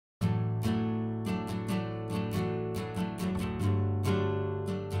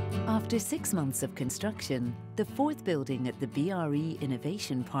After 6 months of construction, the fourth building at the BRE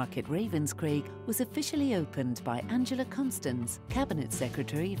Innovation Park at Ravenscraig was officially opened by Angela Constance, Cabinet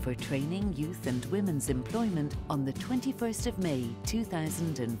Secretary for Training, Youth and Women's Employment, on the 21st of May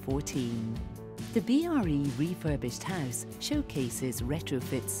 2014. The BRE Refurbished house showcases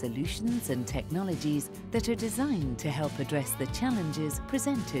retrofit solutions and technologies that are designed to help address the challenges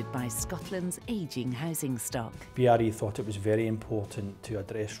presented by Scotland's ageing housing stock. BRE thought it was very important to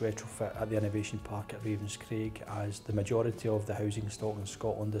address retrofit at the Innovation Park at Ravenscraig, as the majority of the housing stock in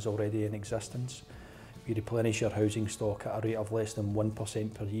Scotland is already in existence. We replenish our housing stock at a rate of less than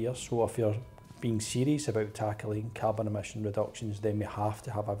 1% per year, so if you're being serious about tackling carbon emission reductions, then we have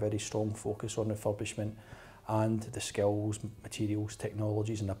to have a very strong focus on refurbishment and the skills, materials,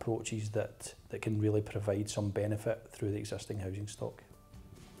 technologies and approaches that can really provide some benefit through the existing housing stock.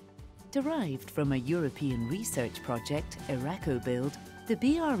 Derived from a European research project, EracoBuild, the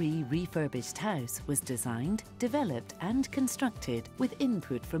BRE Refurbished house was designed, developed and constructed with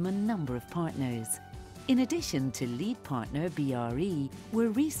input from a number of partners. In addition to lead partner BRE, were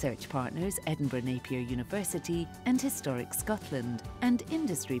research partners Edinburgh Napier University and Historic Scotland, and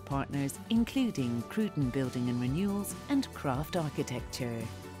industry partners including Cruden Building and Renewals and Craft Architecture.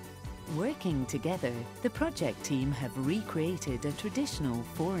 Working together, the project team have recreated a traditional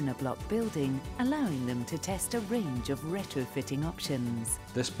 4-in-a-block building, allowing them to test a range of retrofitting options.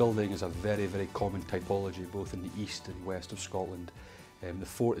 This building is a very, very common typology both in the east and west of Scotland.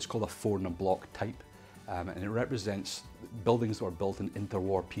 It's called a 4-in-a-block type. And it represents buildings that were built in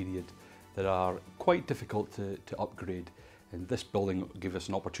interwar period that are quite difficult to upgrade, and this building gave us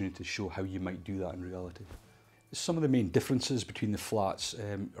an opportunity to show how you might do that in reality. Some of the main differences between the flats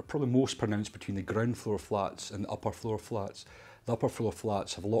are probably most pronounced between the ground floor flats and the upper floor flats. The upper floor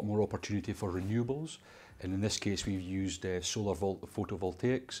flats have a lot more opportunity for renewables, and in this case we've used solar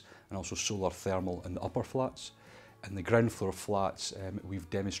photovoltaics and also solar thermal in the upper flats. In the ground floor flats we've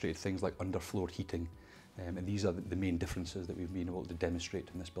demonstrated things like underfloor heating. And these are the main differences that we've been able to demonstrate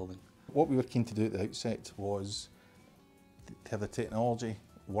in this building. What we were keen to do at the outset was to have the technology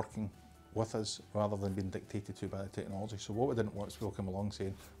working with us rather than being dictated to by the technology. So what we didn't want is people come along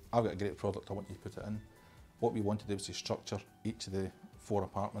saying, I've got a great product, I want you to put it in. What we wanted to do was to structure each of the 4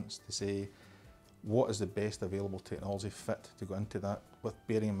 apartments to say, what is the best available technology fit to go into that, with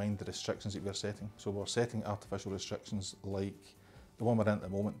bearing in mind the restrictions that we're setting. So we're setting artificial restrictions like the one we're in at the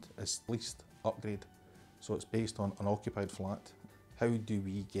moment is least upgrade. So it's based on an occupied flat. How do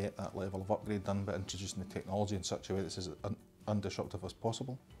we get that level of upgrade done by introducing the technology in such a way that's as undisruptive as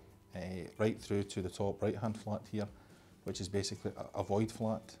possible? Right through to the top right hand flat here, which is basically a void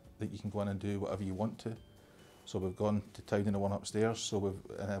flat that you can go in and do whatever you want to. So we've gone to town in the one upstairs, so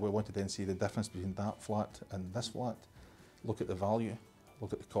we want to then see the difference between that flat and this flat. Look at the value,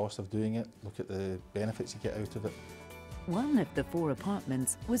 look at the cost of doing it, look at the benefits you get out of it. One of the 4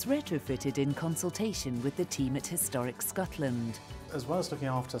 apartments was retrofitted in consultation with the team at Historic Scotland. As well as looking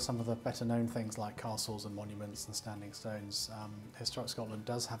after some of the better known things like castles and monuments and standing stones, Historic Scotland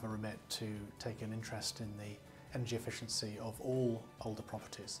does have a remit to take an interest in the energy efficiency of all older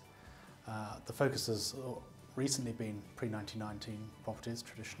properties. The focus has recently been pre-1919 properties,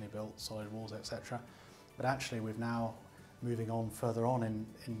 traditionally built, solid walls, etc. But actually we've now moving on further on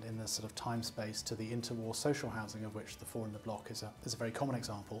in the sort of time space to the interwar social housing, of which the 4-in-a-block is a very common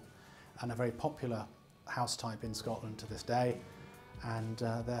example and a very popular house type in Scotland to this day. And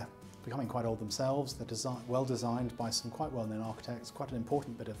they're becoming quite old themselves. They're well designed by some quite well-known architects, quite an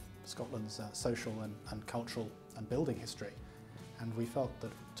important bit of Scotland's social and cultural and building history. And we felt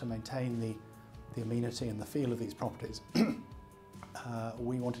that to maintain the amenity and the feel of these properties,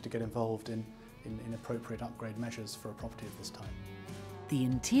 we wanted to get involved in appropriate upgrade measures for a property of this type. The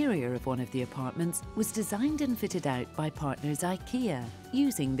interior of one of the apartments was designed and fitted out by partners IKEA,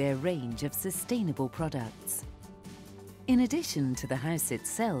 using their range of sustainable products. In addition to the house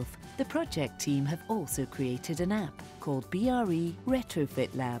itself, the project team have also created an app called BRE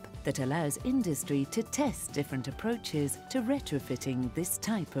RetrofitLab that allows industry to test different approaches to retrofitting this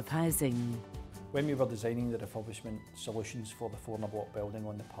type of housing. When we were designing the refurbishment solutions for the 4-in-a-block building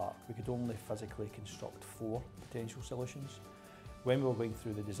on the park, we could only physically construct 4 potential solutions. When we were going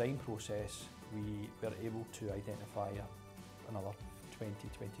through the design process, we were able to identify another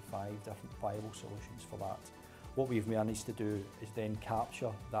 20-25 different viable solutions for that. What we've managed to do is then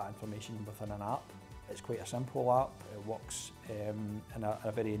capture that information within an app. It's quite a simple app, it works in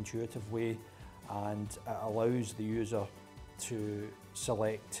a very intuitive way, and it allows the user to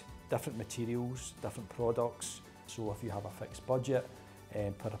select different materials, different products. So if you have a fixed budget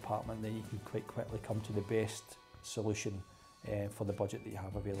per apartment, then you can quite quickly come to the best solution for the budget that you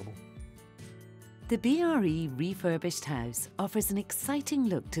have available. The BRE Refurbished House offers an exciting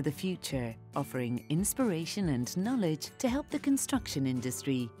look to the future, offering inspiration and knowledge to help the construction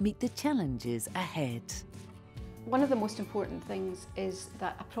industry meet the challenges ahead. One of the most important things is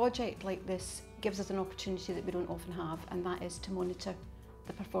that a project like this gives us an opportunity that we don't often have, and that is to monitor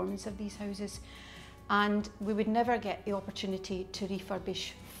the performance of these houses. And we would never get the opportunity to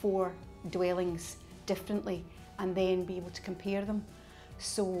refurbish 4 dwellings differently and then be able to compare them.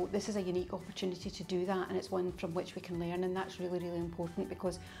 So this is a unique opportunity to do that, and it's one from which we can learn, and that's really, really important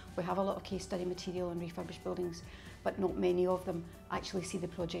because we have a lot of case study material on refurbished buildings, but not many of them actually see the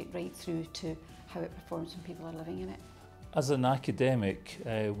project right through to how it performs when people are living in it. As an academic,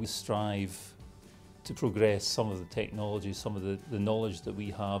 we strive to progress some of the technology, some of the knowledge that we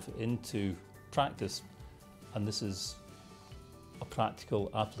have into practice, and this is a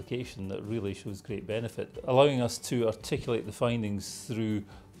practical application that really shows great benefit, allowing us to articulate the findings through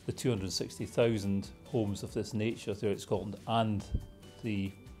the 260,000 homes of this nature throughout Scotland and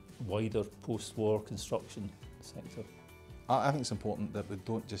the wider post-war construction sector. I think it's important that we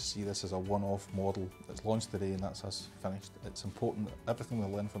don't just see this as a one-off model that's launched today and that's us finished. It's important that everything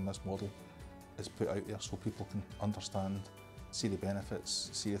we learn from this model is put out there so people can understand, see the benefits,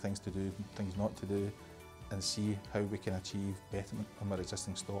 see the things to do, things not to do, and see how we can achieve betterment on our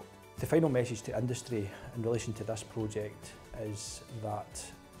existing stock. The final message to industry in relation to this project is that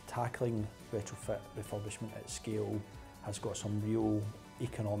tackling retrofit refurbishment at scale has got some real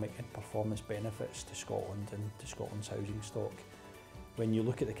economic and performance benefits to Scotland and to Scotland's housing stock. When you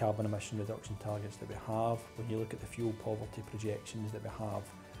look at the carbon emission reduction targets that we have, when you look at the fuel poverty projections that we have,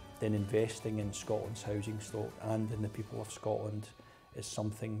 then investing in Scotland's housing stock and in the people of Scotland is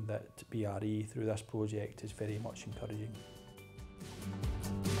something that BRE through this project is very much encouraging.